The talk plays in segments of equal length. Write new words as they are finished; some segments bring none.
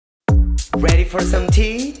Ready for some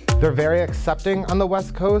tea? They're very accepting on the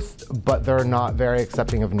West Coast, but they're not very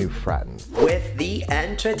accepting of new friends. With the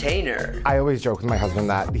entertainer. I always joke with my husband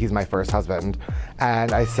that he's my first husband,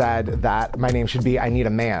 and I said that my name should be Anita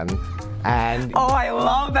Man, and oh, I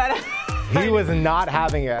love that. he was not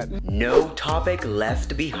having it. No topic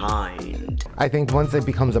left behind. I think once it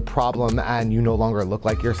becomes a problem and you no longer look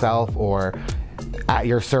like yourself, or at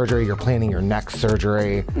your surgery, you're planning your next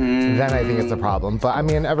surgery, then I think it's a problem. But I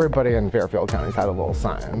mean, everybody in Fairfield County's had a little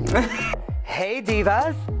sign. Hey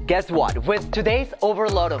divas, guess what? With today's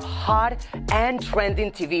overload of hot and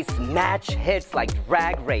trending TV smash hits like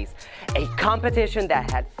Drag Race, a competition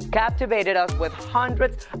that has captivated us with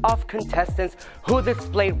hundreds of contestants who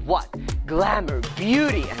displayed what? Glamour,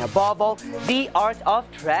 beauty, and above all, the art of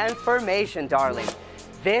transformation, darling.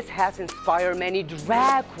 This has inspired many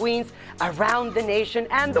drag queens around the nation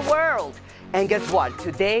and the world. And guess what?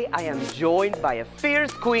 Today I am joined by a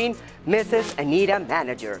fierce queen, Mrs. Anita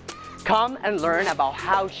Manager. Come and learn about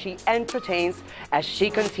how she entertains as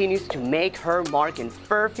she continues to make her mark in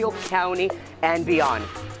Fairfield County and beyond.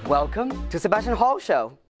 Welcome to Sebastian Hall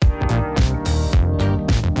Show.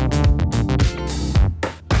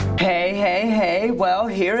 Hey, hey, hey. Well,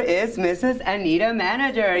 here is Mrs. Anita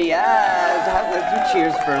Manager. Yes. Let's do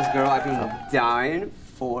cheers first, girl. I've been dying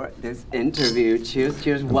for this interview. Cheers,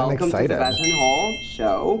 cheers. Welcome to Sebastian Hall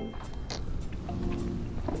Show.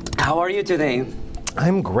 How are you today?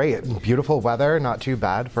 I'm great. Beautiful weather, not too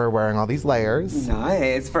bad for wearing all these layers.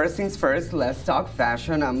 Nice. First things first, let's talk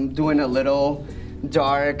fashion. I'm doing a little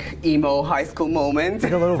dark, emo high school moment.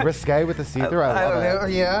 Like a little risque with the see-through. I love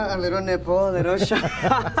it. Yeah, a little nipple, a little shot.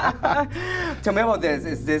 Tell me about this.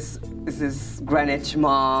 Is this Greenwich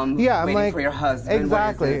mom? Yeah, I'm waiting like, for your husband?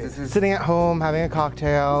 exactly. This is sitting at home, having a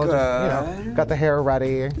cocktail. Just, you know, got the hair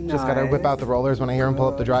ready. Nice. Just gotta whip out the rollers when I hear him pull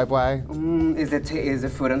up the driveway. Is the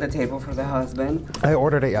food on the table for the husband? I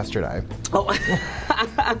ordered it yesterday. Oh,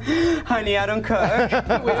 honey, I don't cook.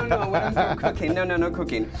 We don't know. We don't do cooking. No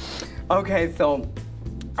cooking. Okay, so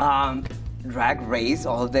Drag Race,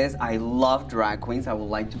 all of this. I love drag queens. I would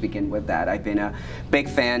like to begin with that. I've been a big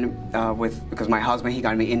fan because my husband, he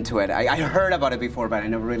got me into it. I heard about it before, but I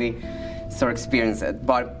never really experienced it.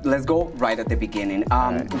 But let's go right at the beginning.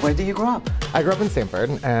 Where did you grow up? I grew up in Stamford,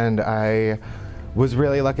 and I was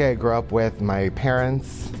really lucky. I grew up with my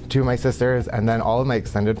parents, two of my sisters, and then all of my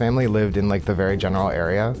extended family lived in like the very general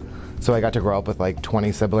area. So I got to grow up with like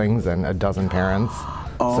 20 siblings and a dozen parents.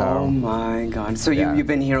 Oh my God. So yeah. You've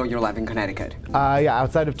been here all your life in Connecticut? Yeah,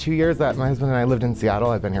 outside of 2 years that my husband and I lived in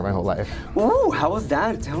Seattle, I've been here my whole life. Ooh, how was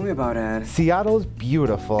that? Tell me about it. Seattle's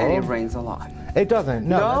beautiful. And it rains a lot. It doesn't.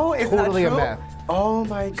 No, it's totally not true? a myth. Oh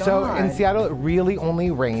my God. So in Seattle, it really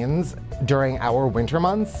only rains during our winter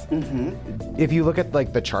months. If you look at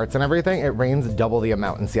like the charts and everything, it rains double the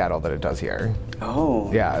amount in Seattle that it does here.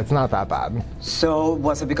 Oh. Yeah, it's not that bad. So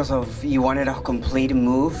was it because of you wanted a complete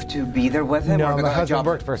move to be there with him? No, or my husband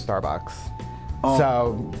worked for Starbucks. Oh.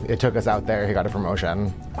 So it took us out there. He got a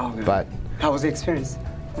promotion. Okay. But how was the experience?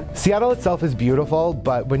 Seattle itself is beautiful,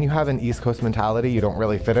 but when you have an East Coast mentality, you don't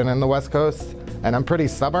really fit in the West Coast. And I'm pretty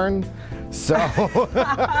stubborn, so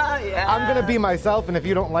yeah. I'm gonna be myself, and if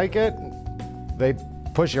you don't like it, they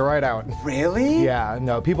push you right out. Really? Yeah,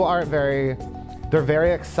 no, people aren't they're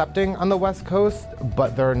very accepting on the West Coast,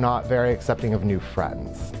 but they're not very accepting of new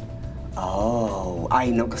friends. Oh, I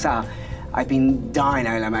know, because I've been dying.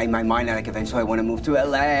 In my mind, like eventually I want to move to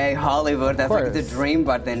LA, Hollywood. That's like the dream.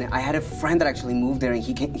 But then I had a friend that actually moved there, and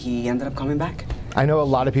he ended up coming back. I know a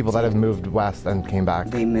lot of people that have moved west and came back.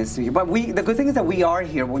 They miss you. But the good thing is that we are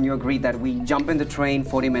here when you agreed that we jump in the train,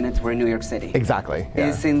 40 minutes, we're in New York City. Exactly. Yeah.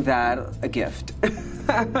 Isn't that a gift?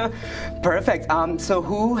 Perfect. So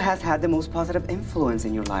who has had the most positive influence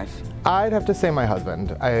in your life? I'd have to say my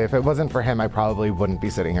husband. If it wasn't for him, I probably wouldn't be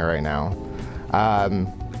sitting here right now.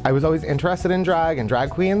 I was always interested in drag and drag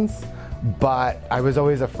queens, but I was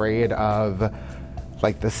always afraid of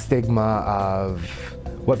like the stigma of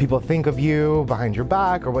what people think of you behind your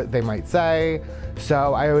back or what they might say.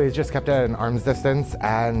 So I always just kept it at an arm's distance,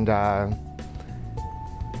 and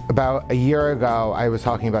about a year ago I was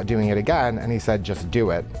talking about doing it again, and he said just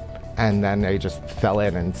do it, and then I just fell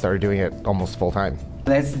in and started doing it almost full time.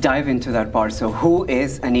 Let's dive into that part. So who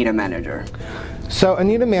is Anita Manager? So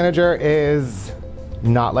Anita Manager is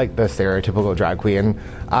not like the stereotypical drag queen.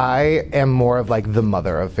 I am more of like the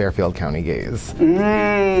mother of Fairfield County gays.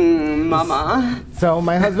 Mama. So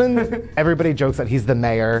my husband, everybody jokes that he's the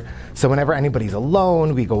mayor. So whenever anybody's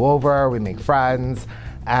alone, we go over, we make friends.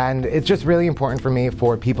 And it's just really important for me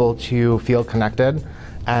for people to feel connected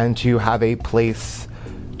and to have a place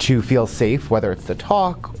to feel safe, whether it's to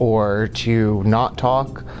talk or to not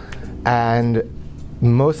talk. And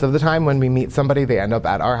most of the time when we meet somebody, they end up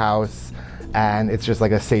at our house, and it's just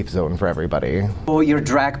like a safe zone for everybody. Well, your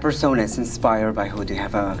drag persona is inspired by who? Do you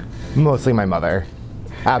have a... Mostly my mother.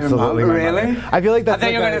 Absolutely. Your mom? Really? I feel like that's I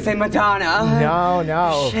thought you were going to say Madonna.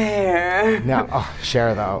 No. Cher. No. Oh,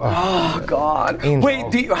 Cher though. Oh God. Angel.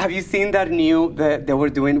 Wait, have you seen that new that they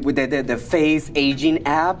were doing with the face aging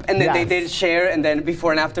app, and then they did Cher, and then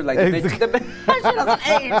before and after, like the bitch she doesn't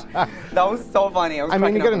age. That was so funny. I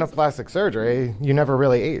mean, you get enough plastic surgery, you never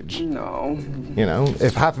really age. No. You know,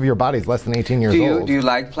 if half of your body's less than 18 years old. Do you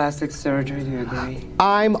like plastic surgery? Do you agree?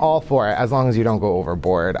 I'm all for it, as long as you don't go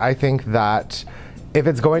overboard. I think that if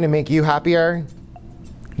it's going to make you happier,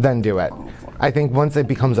 then do it. I think once it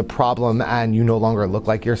becomes a problem and you no longer look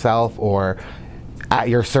like yourself, or at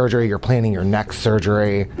your surgery you're planning your next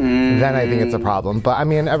surgery, then I think it's a problem. But I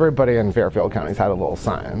mean, everybody in Fairfield County's had a little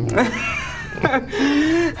sign.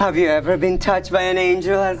 Have you ever been touched by an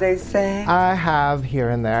angel, as they say? I have, here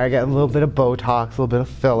and there. I get a little bit of Botox, a little bit of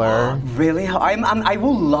filler. Really? I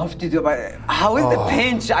would love to do it, but how is the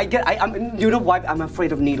pinch? You know why? I'm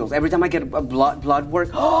afraid of needles. Every time I get a blood work,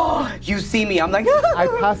 you see me, I'm like... I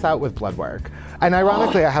pass out with blood work. And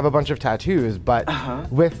ironically, I have a bunch of tattoos, but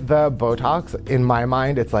with the Botox, in my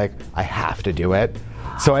mind, it's like, I have to do it.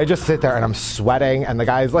 So I just sit there and I'm sweating, and the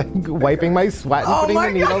guy's like wiping my sweat and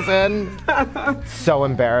putting the needles in. So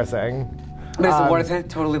embarrassing. But is it worth it?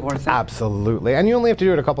 Totally worth it? Absolutely. And you only have to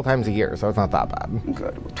do it a couple times a year, so it's not that bad.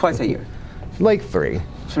 Good. Twice a year? Like 3.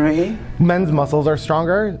 3? Men's muscles are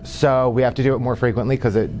stronger, so we have to do it more frequently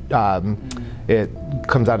because it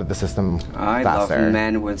comes out of the system faster. I love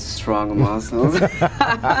men with strong muscles.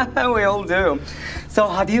 We all do. So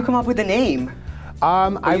how do you come up with the name?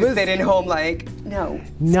 I was sitting home like, no.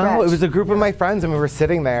 No, it was a group of my friends, and we were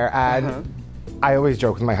sitting there, and I always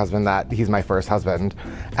joke with my husband that he's my first husband,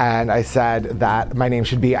 and I said that my name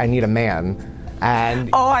should be I Need a Man,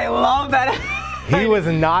 and I love that. He was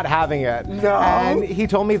not having it. No. And he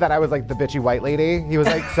told me that I was like the bitchy white lady. He was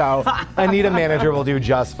like, so Anita Manager will do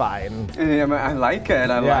just fine. I like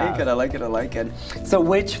it. I like it. So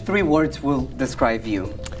which 3 words will describe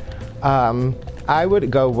you? I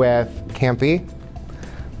would go with campy,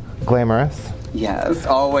 glamorous. Yes,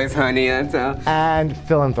 always, honey. And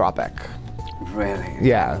philanthropic. Really?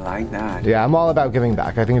 Yeah. I like that. Yeah, I'm all about giving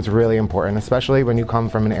back. I think it's really important, especially when you come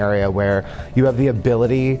from an area where you have the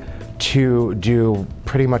ability to do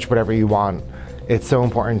pretty much whatever you want. It's so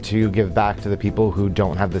important to give back to the people who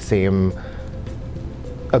don't have the same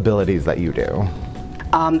abilities that you do.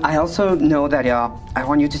 I also know that I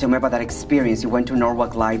want you to tell me about that experience. You went to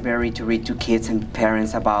Norwalk Library to read to kids and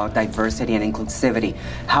parents about diversity and inclusivity.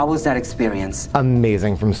 How was that experience?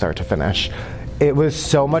 Amazing from start to finish. It was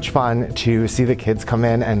so much fun to see the kids come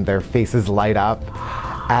in and their faces light up.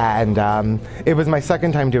 And it was my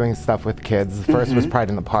second time doing stuff with kids. The first was Pride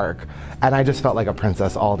in the Park. And I just felt like a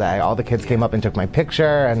princess all day. All the kids came up and took my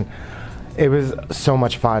picture, and it was so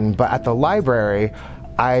much fun. But at the library,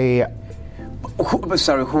 who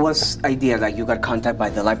was idea? Like, you got contacted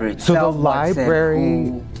by the library itself? So the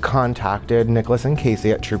library contacted Nicholas and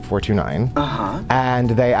Casey at Troop 429,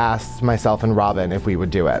 and they asked myself and Robin if we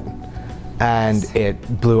would do it. And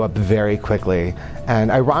it blew up very quickly. And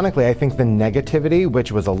ironically, I think the negativity,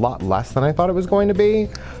 which was a lot less than I thought it was going to be,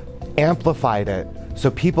 amplified it. So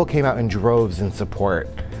people came out in droves in support.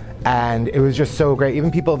 And it was just so great. Even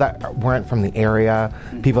people that weren't from the area,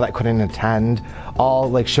 people that couldn't attend, all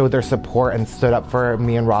like showed their support and stood up for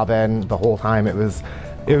me and Robin the whole time. It was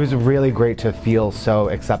really great to feel so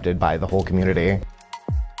accepted by the whole community.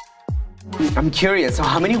 I'm curious, so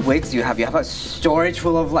how many wigs do you have? You have a storage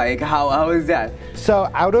full of, like, how is that? So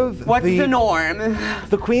out of What's the norm?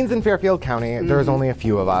 The queens in Fairfield County, there's only a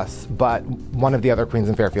few of us, but one of the other queens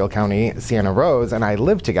in Fairfield County, Sienna Rose, and I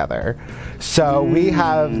live together. So we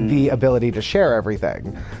have the ability to share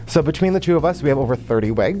everything. So between the two of us, we have over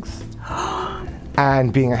 30 wigs.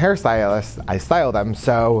 And being a hairstylist, I style them,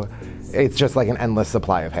 so it's just like an endless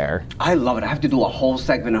supply of hair. I love it. I have to do a whole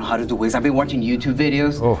segment on how to do wigs. I've been watching YouTube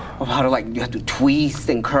videos of how to, like, you have to twist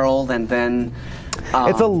and curl, and then...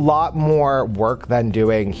 It's a lot more work than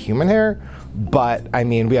doing human hair, but I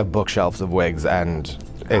mean, we have bookshelves of wigs, and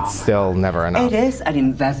it's still never enough. It is an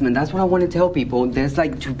investment. That's what I want to tell people. There's,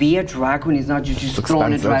 like, to be a drag queen is not just throw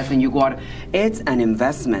on a dress and you go out. It's an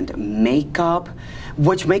investment. Makeup.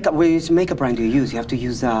 Which makeup brand do you use? You have to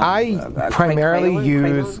use I primarily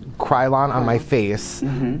use Krylon on my face.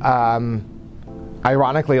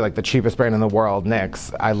 Ironically, like the cheapest brand in the world,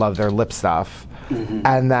 NYX. I love their lip stuff.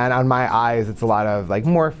 And then on my eyes, it's a lot of like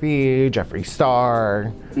Morphe, Jeffree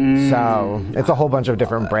Star. So it's a whole bunch of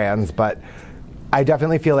different brands, but I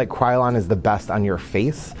definitely feel like Krylon is the best on your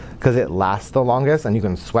face because it lasts the longest and you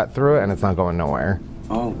can sweat through it and it's not going nowhere.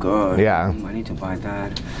 Oh, good. Yeah. I need to buy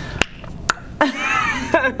that.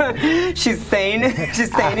 She's staying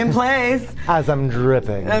in place. As I'm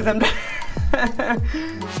dripping.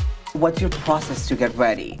 What's your process to get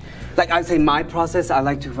ready? Like I say, my process, I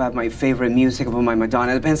like to have my favorite music about my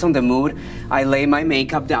Madonna. It depends on the mood. I lay my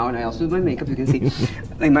makeup down. I also do my makeup, you can see.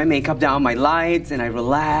 Lay my makeup down, my lights, and I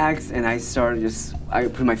relax, and I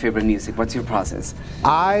put my favorite music. What's your process?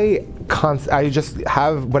 I just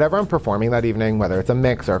have whatever I'm performing that evening, whether it's a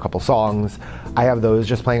mix or a couple songs, I have those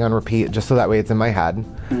just playing on repeat, just so that way it's in my head.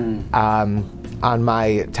 On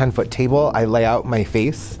my 10-foot table, I lay out my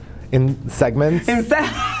face in segments.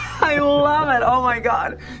 I love it. Oh my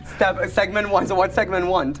God. Segment 1. So what's segment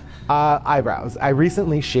 1? Eyebrows. I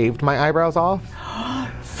recently shaved my eyebrows off.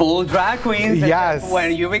 Full drag queens. Yes.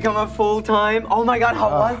 When you become a full-time. Oh my God,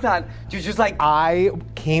 how was that? You just like... I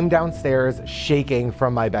came downstairs shaking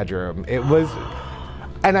from my bedroom. It was...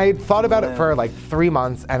 And I thought about it for like 3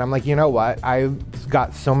 months, and I'm like, you know what? I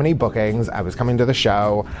got so many bookings. I was coming to the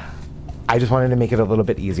show. I just wanted to make it a little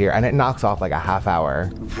bit easier, and it knocks off like a half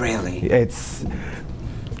hour. Really?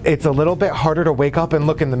 It's a little bit harder to wake up and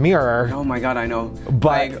look in the mirror. Oh my God, I know.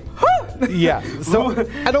 But like, yeah, so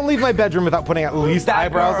I don't leave my bedroom without putting at least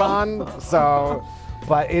eyebrows on. So,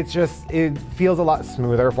 but it feels a lot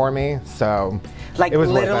smoother for me. So, like it was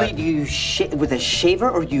literally, do you with a shaver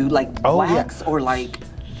or you like wax or like?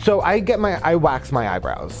 So I wax my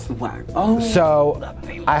eyebrows. Wax. Oh. So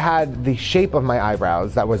I had the shape of my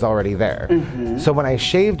eyebrows that was already there. So when I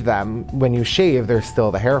shaved them, when you shave, there's still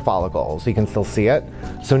the hair follicle, so you can still see it.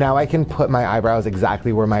 So now I can put my eyebrows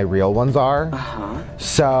exactly where my real ones are.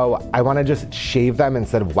 So I want to just shave them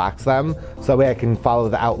instead of wax them, so that way I can follow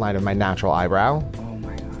the outline of my natural eyebrow.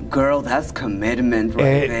 Girl, that's commitment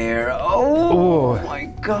right there. Oh my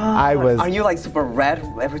God. Are you like super red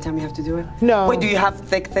every time you have to do it? No. Wait, do you have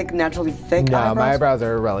naturally thick eyebrows? No, my eyebrows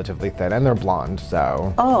are relatively thin and they're blonde,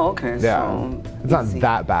 so. Oh, okay. Yeah. So it's not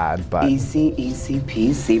that bad, but. Easy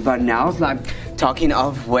peasy. But now it's like, talking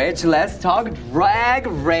of which, let's talk Drag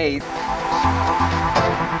Race.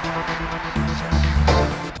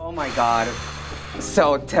 Oh my God.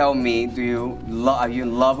 So tell me, are you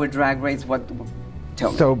in love with Drag Race?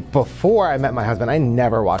 So before I met my husband, I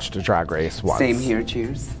never watched a Drag Race once. Same here,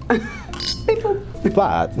 cheers.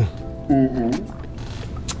 But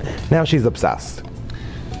now she's obsessed.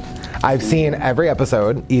 I've seen every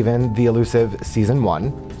episode, even the elusive season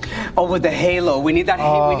 1. Oh, with the halo. We need that.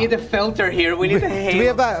 We need the filter here. We need the halo. Do we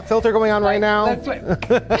have that filter going on right now? Let's put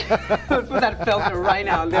that filter right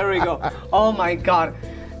now. There we go. Oh my God.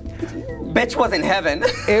 Bitch was in heaven.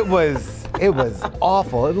 It was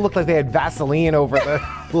awful. It looked like they had Vaseline over the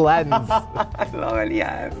lens. I love it,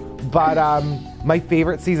 yes. But my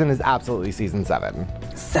favorite season is absolutely season 7.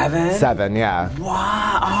 7? 7, yeah.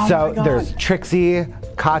 Wow. Oh so my God. There's Trixie,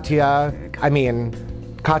 Katya. I mean,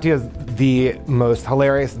 Katya's the most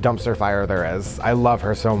hilarious dumpster fire there is. I love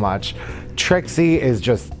her so much. Trixie is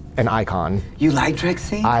just an icon. You like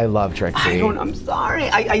Trixie? I love Trixie. I'm sorry.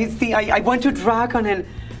 I went to DragCon and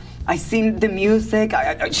I seen the music.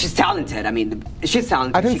 She's talented. I mean, she's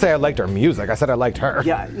talented. I didn't say I liked her music. I said I liked her.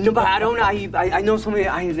 Yeah, no, but I don't. I know somebody.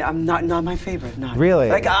 I'm not my favorite. Not really.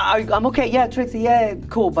 Like I'm okay. Yeah, Trixie. Yeah,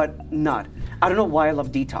 cool, but not. I don't know why I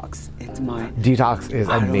love Detox. It's my Detox is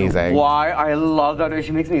amazing. I don't know why I love that.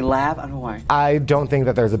 She makes me laugh. I don't know why. I don't think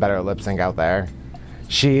that there's a better lip sync out there.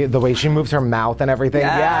 The way she moves her mouth and everything.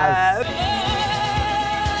 Yes.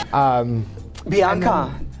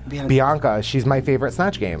 Bianca, she's my favorite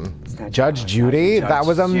Snatch Game. Judge Judy, that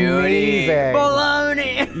was amazing.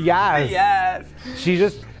 Baloney. Yes. Yes.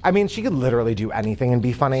 She could literally do anything and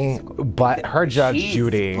be funny, but her Judge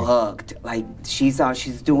Judy. She's booked. Like, she's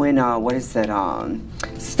doing, what is it,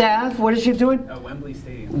 Steph, what is she doing? Wembley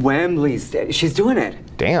Stadium. Wembley Stadium. She's doing it.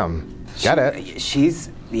 Damn. Get it? She's,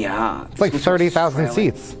 yeah. It's like 30,000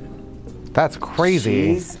 seats. That's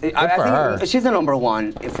crazy. I think she's the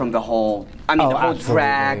 #1 from the whole, the whole absolutely.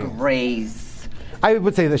 Drag Race. I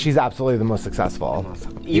would say that she's absolutely the most successful.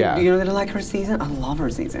 You didn't like her season? I love her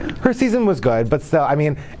season. Her season was good, but still,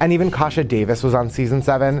 and even Kasha Davis was on season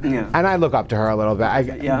 7, and I look up to her a little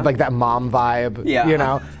bit. Like that mom vibe,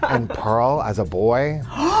 and Pearl as a boy.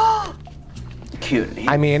 Cute.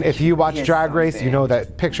 If you watch Drag Race, you know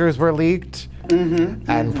that pictures were leaked.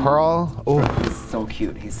 And Pearl, he's so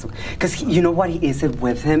cute. Because you know what is it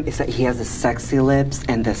with him? It's that he has the sexy lips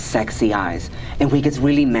and the sexy eyes. And when he gets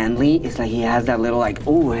really manly, it's like he has that little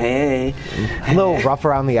hey. A little rough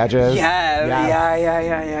around the edges. Yeah.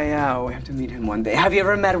 We have to meet him one day. Have you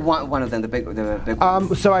ever met one of them, the big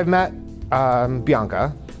one? So I've met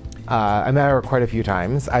Bianca. I met her quite a few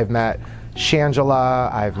times. I've met Shangela,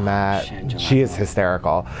 she is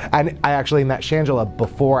hysterical. And I actually met Shangela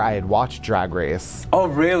before I had watched Drag Race. Oh,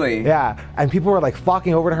 really? Yeah, and people were like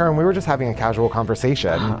flocking over to her and we were just having a casual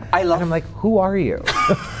conversation. And I'm like, who are you?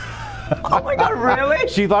 Oh my God, really?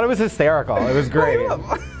 She thought it was hysterical. It was great.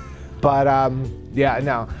 But yeah,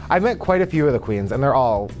 no, I've met quite a few of the queens and they're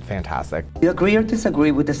all fantastic. Do you agree or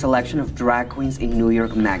disagree with the selection of drag queens in New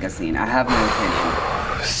York Magazine? I have no opinion.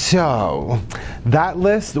 So, that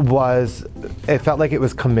list it felt like it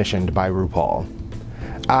was commissioned by RuPaul.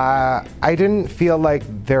 I didn't feel like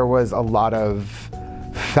there was a lot of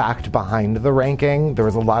fact behind the ranking. There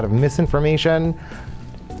was a lot of misinformation.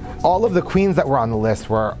 All of the queens that were on the list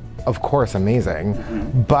were, of course,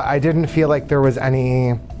 amazing, but I didn't feel like there was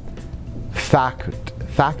any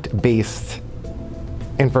fact-based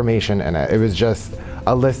information in it. It was just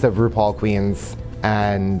a list of RuPaul queens,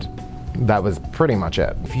 and that was pretty much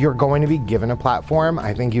it. If you're going to be given a platform,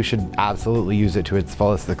 I think you should absolutely use it to its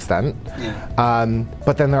fullest extent. Yeah.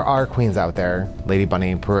 But then there are queens out there, Lady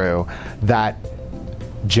Bunny, Peru, that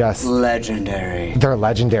just... legendary. They're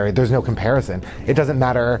legendary. There's no comparison. It doesn't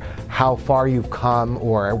matter how far you've come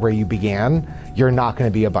or where you began, you're not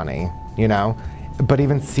going to be a bunny, you know? But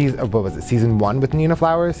even season 1 with Nina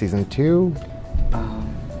Flowers, season 2?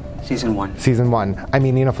 Season 1. Season 1. I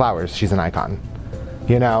mean, Nina Flowers, she's an icon.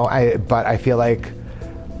 You know, but I feel like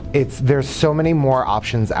there's so many more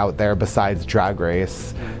options out there besides Drag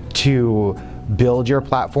Race to build your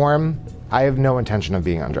platform. I have no intention of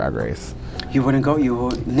being on Drag Race. You wouldn't go?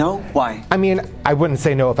 No? Why? I mean, I wouldn't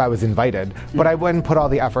say no if I was invited, but I wouldn't put all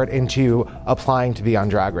the effort into applying to be on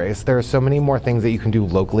Drag Race. There are so many more things that you can do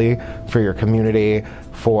locally for your community,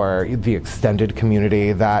 for the extended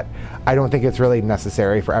community, that I don't think it's really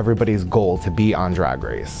necessary for everybody's goal to be on Drag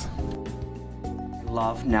Race.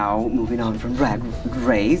 Love now, moving on from Drag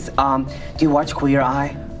Race. Do you watch Queer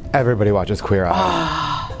Eye? Everybody watches Queer Eye.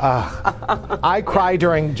 I cry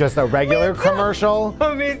during just a regular commercial.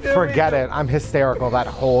 Me too. Forget it. I'm hysterical that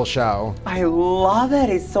whole show. I love it.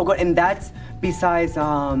 It's so good. And that's besides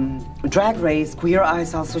Drag Race, Queer Eye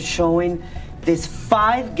is also showing these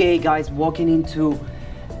 5 gay guys walking into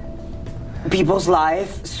people's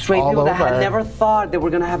life, straight people that had never thought they were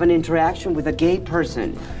going to have an interaction with a gay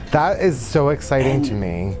person. That is so exciting to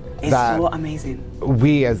me. It's so amazing.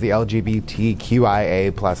 We, as the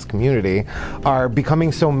LGBTQIA+ community, are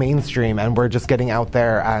becoming so mainstream, and we're just getting out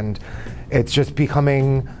there, and it's just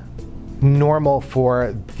becoming normal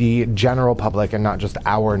for the general public and not just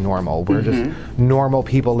our normal. We're just normal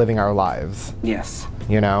people living our lives. Yes.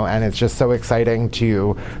 You know, and it's just so exciting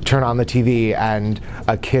to turn on the TV and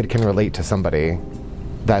a kid can relate to somebody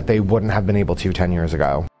that they wouldn't have been able to 10 years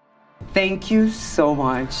ago. Thank you so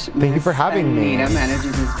much. Thank you for having me. Anita Manager,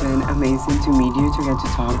 it's been amazing to meet you, to get to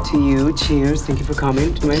talk to you. Cheers. Thank you for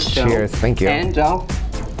coming to my show. Cheers. Thank you. And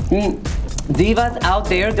divas out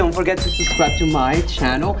there, don't forget to subscribe to my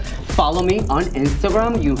channel. Follow me on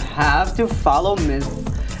Instagram. You have to follow Miss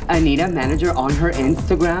Anita Manager on her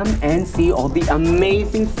Instagram and see all the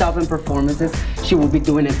amazing stuff and performances she will be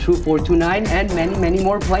doing at True 429 and many, many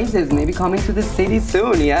more places. Maybe coming to the city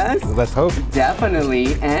soon, yes? Let's hope.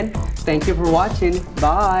 Definitely. And thank you for watching.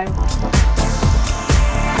 Bye.